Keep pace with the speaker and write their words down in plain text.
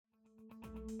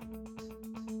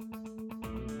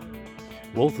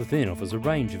Wealth Within offers a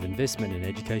range of investment and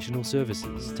educational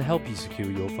services to help you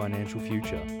secure your financial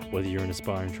future. Whether you're an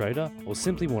aspiring trader or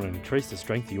simply want to increase the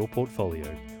strength of your portfolio,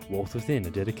 Wealth Within are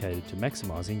dedicated to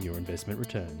maximising your investment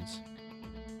returns.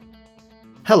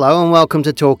 Hello and welcome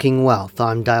to Talking Wealth.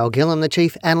 I'm Dale Gill, I'm the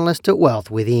Chief Analyst at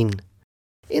Wealth Within.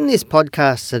 In this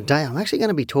podcast today, I'm actually going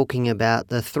to be talking about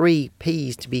the 3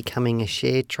 Ps to becoming a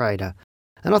share trader.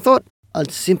 And I thought I'd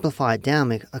simplify it down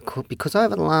because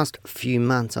over the last few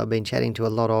months I've been chatting to a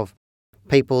lot of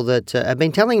people that have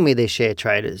been telling me they're share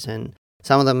traders, and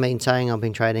some of them have been saying I've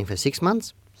been trading for 6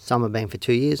 months, some have been for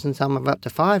 2 years, and some have up to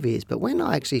 5 years. But when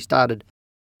I actually started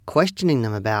questioning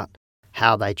them about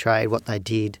how they trade, what they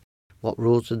did, what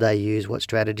rules did they use, what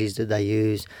strategies did they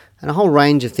use, and a whole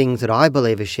range of things that I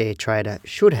believe a share trader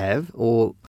should have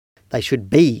or they should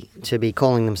be to be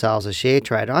calling themselves a share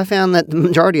trader, I found that the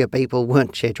majority of people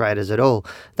weren't share traders at all.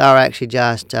 They were actually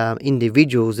just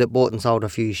individuals that bought and sold a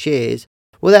few shares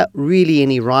without really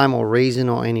any rhyme or reason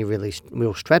or any really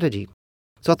real strategy.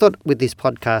 So I thought with this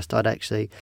podcast I'd actually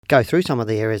go through some of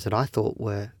the areas that I thought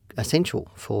were essential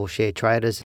for share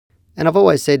traders. And I've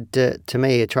always said to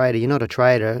me, a trader, you're not a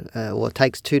trader. It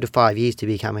takes 2 to 5 years to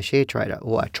become a share trader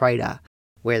or a trader,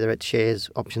 whether it's shares,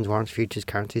 options, warrants, futures,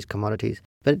 currencies, commodities.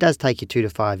 But it does take you 2 to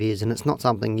 5 years, and it's not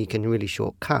something you can really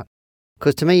shortcut.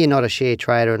 Because to me, you're not a share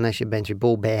trader unless you've been through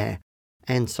bull, bear,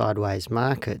 and sideways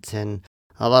markets. And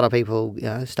a lot of people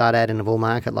start out in a bull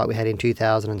market like we had in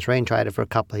 2003 and traded for a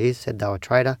couple of years, said they were a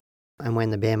trader. And when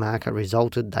the bear market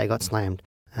resulted, they got slammed.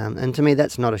 And to me,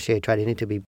 that's not a share trader. You need to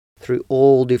be through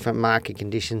all different market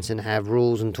conditions and have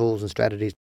rules and tools and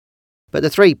strategies. But the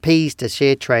 3 Ps to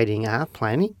share trading are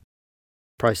planning,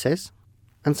 process,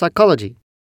 and psychology.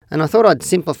 And I thought I'd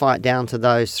simplify it down to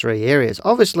those 3 areas.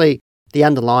 Obviously, the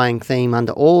underlying theme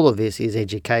under all of this is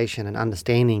education and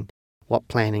understanding what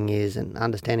planning is and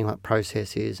understanding what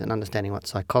process is and understanding what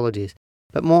psychology is.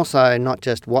 But more so, not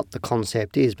just what the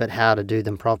concept is, but how to do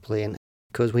them properly. And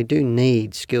because we do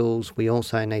need skills, we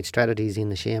also need strategies in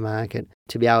the share market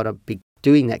to be able to be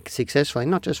doing that successfully,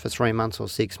 not just for 3 months or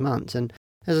 6 months. And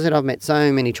as I said, I've met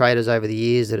so many traders over the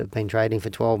years that have been trading for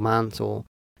 12 months or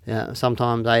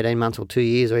sometimes 18 months or 2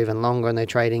 years or even longer, and they're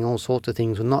trading all sorts of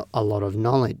things with not a lot of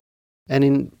knowledge. And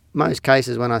in most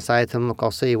cases, when I say to them, look, I'll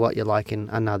see what you're like in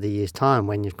another year's time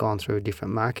when you've gone through a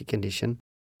different market condition.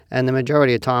 And the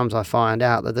majority of times I find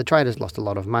out that the traders lost a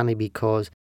lot of money because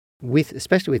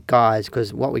especially with guys,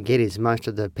 because what we get is most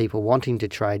of the people wanting to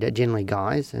trade are generally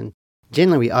guys, and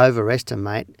generally we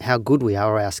overestimate how good we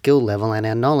are, our skill level and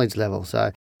our knowledge level.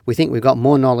 So we think we've got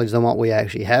more knowledge than what we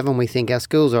actually have, and we think our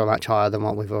skills are much higher than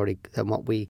what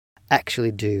we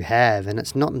actually do have. And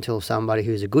it's not until somebody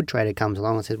who's a good trader comes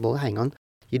along and says, well, hang on,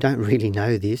 you don't really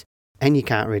know this and you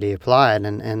can't really apply it.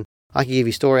 And I can give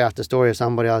you story after story of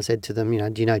somebody. I said to them,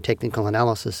 do you know technical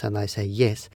analysis? And they say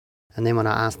yes. And then when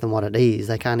I ask them what it is,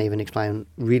 they can't even explain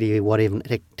really what even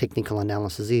technical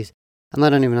analysis is. And they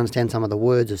don't even understand some of the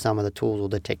words of some of the tools or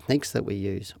the techniques that we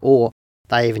use, or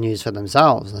they even use for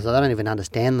themselves. So they don't even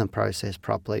understand the process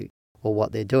properly or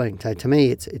what they're doing. So to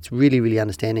me, it's really, really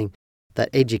understanding that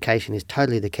education is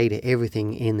totally the key to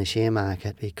everything in the share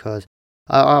market. Because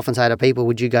I often say to people,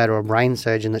 would you go to a brain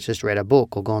surgeon that's just read a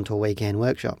book or gone to a weekend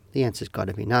workshop? The answer's got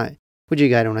to be no. Would you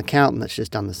go to an accountant that's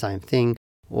just done the same thing,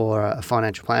 or a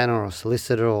financial planner or a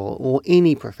solicitor or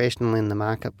any professional in the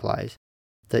marketplace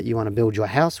that you want to build your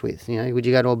house with? Would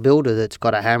you go to a builder that's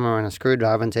got a hammer and a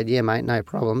screwdriver and said, yeah, mate, no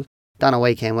problems, done a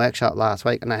weekend workshop last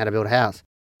week, I know how to build a house?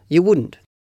 You wouldn't.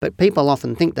 But people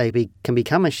often think they can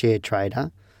become a share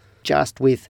trader just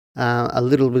with a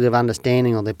little bit of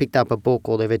understanding, or they picked up a book,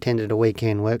 or they've attended a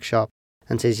weekend workshop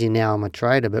and says, yeah, now I'm a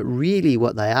trader. But really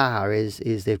what they are is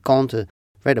they've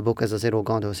read a book, as I said, or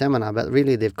gone to a seminar, but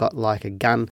really they've got like a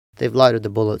gun, they've loaded the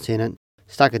bullets in it,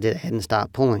 stuck it to their head and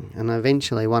start pulling. And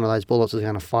eventually one of those bullets is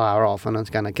going to fire off and it's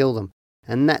going to kill them.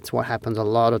 And that's what happens a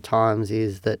lot of times,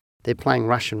 is that they're playing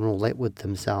Russian roulette with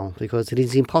themselves, because it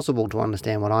is impossible to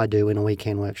understand what I do in a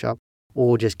weekend workshop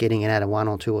or just getting it out of 1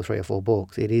 or 2 or 3 or 4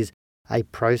 books. It is a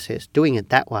process. Doing it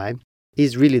that way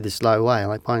is really the slow way.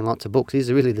 Like buying lots of books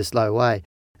is really the slow way.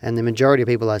 And the majority of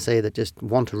people I see that just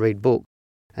want to read books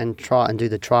and try and do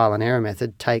the trial and error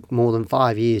method take more than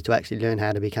 5 years to actually learn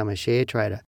how to become a share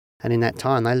trader. And in that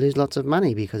time, they lose lots of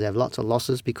money because they have lots of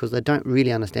losses, because they don't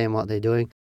really understand what they're doing.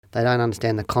 They don't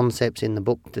understand the concepts in the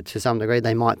book to some degree.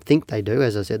 They might think they do.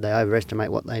 As I said, they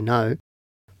overestimate what they know.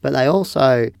 But they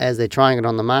also, as they're trying it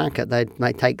on the market, they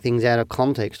take things out of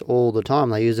context all the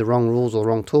time. They use the wrong rules or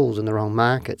wrong tools in the wrong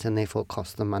markets, and therefore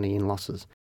cost them money in losses.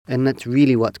 And that's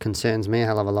really what concerns me a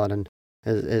hell of a lot. And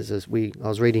I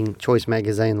was reading Choice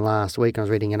magazine last week, and I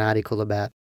was reading an article about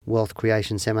wealth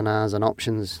creation seminars and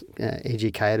options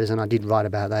educators, and I did write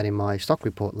about that in my stock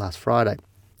report last Friday,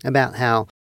 about how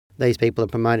these people are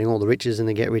promoting all the riches and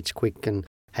the get rich quick, and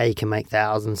how you can make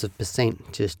thousands of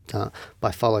 % just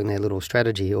by following their little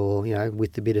strategy, or,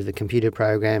 with a bit of a computer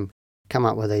program, come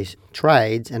up with these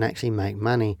trades and actually make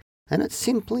money. And it's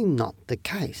simply not the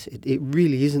case. It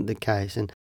really isn't the case.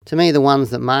 And to me, the ones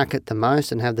that market the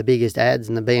most and have the biggest ads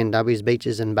and the BMWs,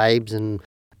 beaches and babes and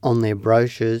on their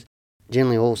brochures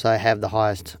generally also have the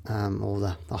highest or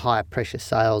the higher pressure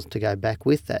sales to go back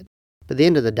with that. But at the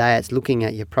end of the day, it's looking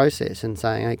at your process and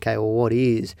saying, okay, well, what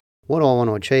do I want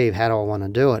to achieve? How do I want to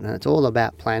do it? And it's all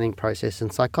about planning, process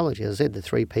and psychology. As I said, the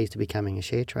 3 Ps to becoming a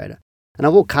share trader. And I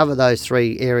will cover those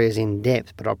 3 areas in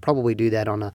depth, but I'll probably do that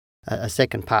on a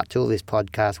second part 2 of this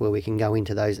podcast, where we can go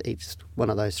into each one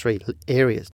of those 3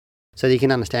 areas so that you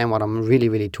can understand what I'm really,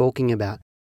 really talking about.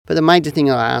 But the major thing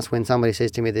I ask when somebody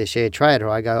says to me they're a share trader,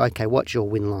 I go, okay, what's your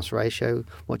win-loss ratio?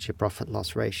 What's your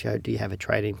profit-loss ratio? Do you have a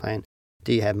trading plan?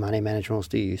 Do you have money management rules?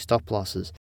 Do you use stop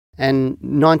losses? And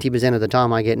 90% of the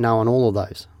time I get no on all of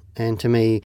those. And to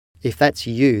me, if that's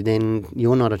you, then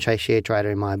you're not a share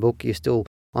trader in my book. You're still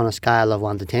on a scale of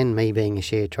 1 to 10, me being a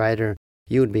share trader,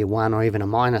 you would be a 1 or even a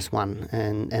 -1.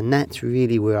 And that's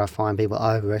really where I find people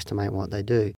overestimate what they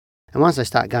do. And once they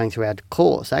start going through our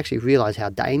course, they actually realise how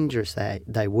dangerous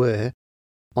they were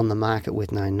on the market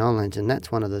with no knowledge. And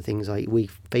that's one of the things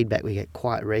feedback we get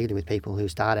quite regularly with people who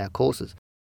start our courses,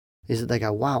 is that they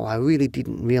go, wow, I really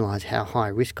didn't realise how high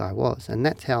risk I was. And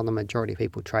that's how the majority of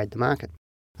people trade the market.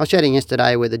 I was chatting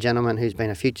yesterday with a gentleman who's been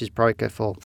a futures broker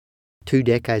for 2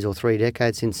 decades or 3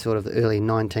 decades, since sort of the early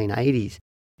 1980s.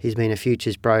 He's been a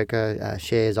futures broker,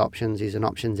 shares, options. He's an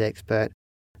options expert.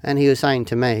 And he was saying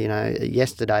to me,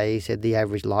 yesterday, he said the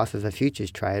average life of a futures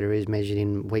trader is measured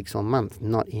in weeks or months,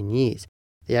 not in years.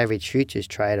 The average futures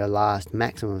trader lasts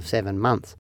maximum of 7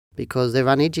 months because they're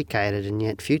uneducated, and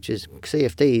yet futures,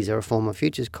 CFDs are a form of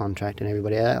futures contract, and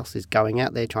everybody else is going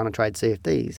out there trying to trade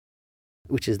CFDs,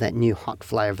 which is that new hot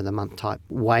flavour of the month type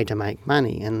way to make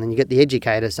money. And then you get the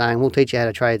educator saying, we'll teach you how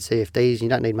to trade CFDs, you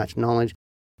don't need much knowledge,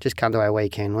 just come to our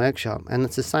weekend workshop. And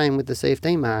it's the same with the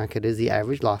CFD market, is the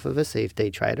average life of a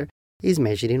CFD trader is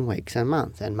measured in weeks and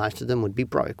months, and most of them would be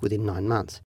broke within 9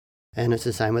 months. And it's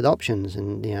the same with options,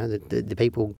 and the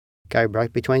people go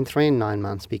broke between 3 and 9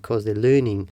 months because they're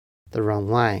learning the wrong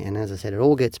way. And as I said, it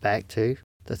all gets back to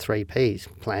the 3 Ps,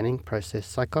 planning, process,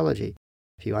 psychology.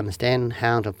 If you understand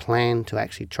how to plan to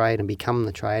actually trade and become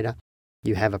the trader,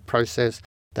 you have a process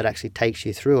that actually takes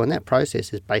you through, and that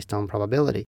process is based on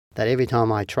probability. That every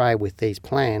time I trade with these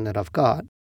plan that I've got,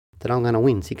 that I'm going to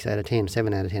win 6 out of 10,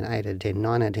 7 out of 10, 8 out of 10,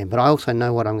 9 out of 10. But I also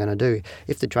know what I'm going to do.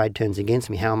 If the trade turns against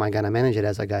me, how am I going to manage it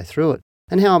as I go through it?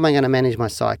 And how am I going to manage my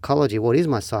psychology? What is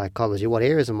my psychology? What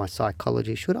areas of my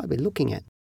psychology should I be looking at?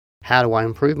 How do I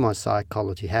improve my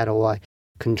psychology? How do I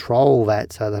control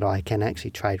that so that I can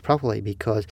actually trade properly?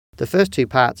 Because the first 2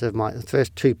 parts of the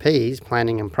first 2 Ps,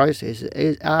 planning and process,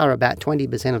 are about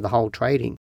 20% of the whole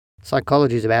trading.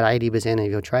 Psychology is about 80%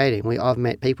 of your trading. I've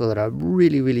met people that are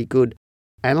really, really good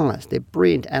analysts. They're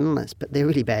brilliant analysts, but they're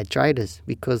really bad traders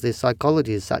because their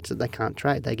psychology is such that they can't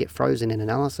trade. They get frozen in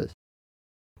analysis.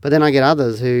 But then I get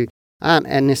others who aren't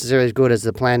necessarily as good as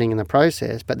the planning and the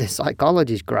process, but their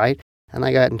psychology is great, and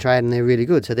they go out and trade and they're really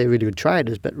good. So they're really good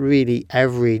traders, but really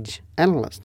average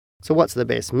analysts. So what's the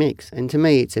best mix? And to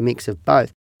me, it's a mix of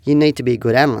both. You need to be a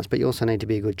good analyst, but you also need to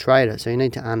be a good trader. So you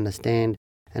need to understand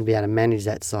and be able to manage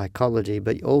that psychology,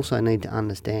 but you also need to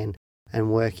understand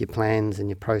and work your plans and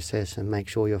your process and make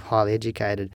sure you're highly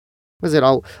educated. As I said,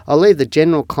 I'll leave the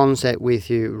general concept with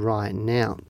you right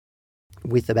now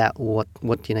with about what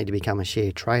you need to become a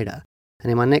share trader.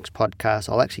 And in my next podcast,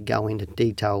 I'll actually go into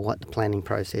detail what the planning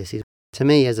process is. To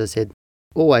me, as I said,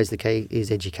 always the key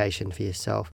is education for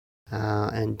yourself.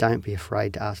 And don't be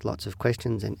afraid to ask lots of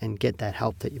questions and get that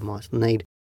help that you might need,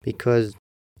 because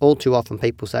all too often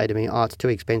people say to me, it's too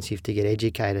expensive to get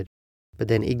educated, but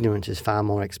then ignorance is far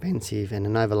more expensive.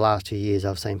 And over the last 2 years,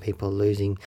 I've seen people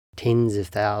losing tens of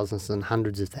thousands and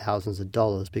hundreds of thousands of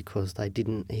dollars because they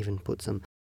didn't even put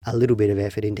a little bit of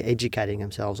effort into educating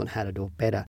themselves on how to do it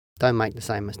better. Don't make the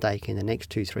same mistake in the next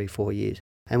 2, 3, 4 years.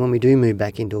 And when we do move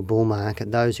back into a bull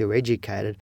market, those who are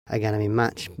educated are going to be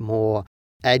much more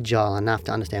agile enough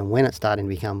to understand when it's starting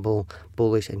to become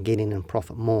bullish and get in and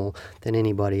profit more than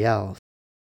anybody else.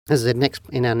 As I said,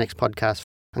 in our next podcast,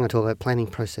 I'm going to talk about planning,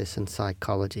 process and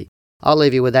psychology. I'll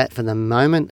leave you with that for the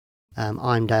moment.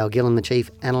 I'm Dale Gillam, the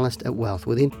Chief Analyst at Wealth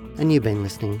Within, and you've been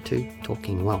listening to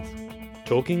Talking Wealth.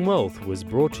 Talking Wealth was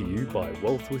brought to you by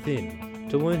Wealth Within.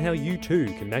 To learn how you too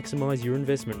can maximise your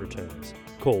investment returns,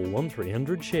 call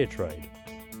 1300 SHARE TRADE.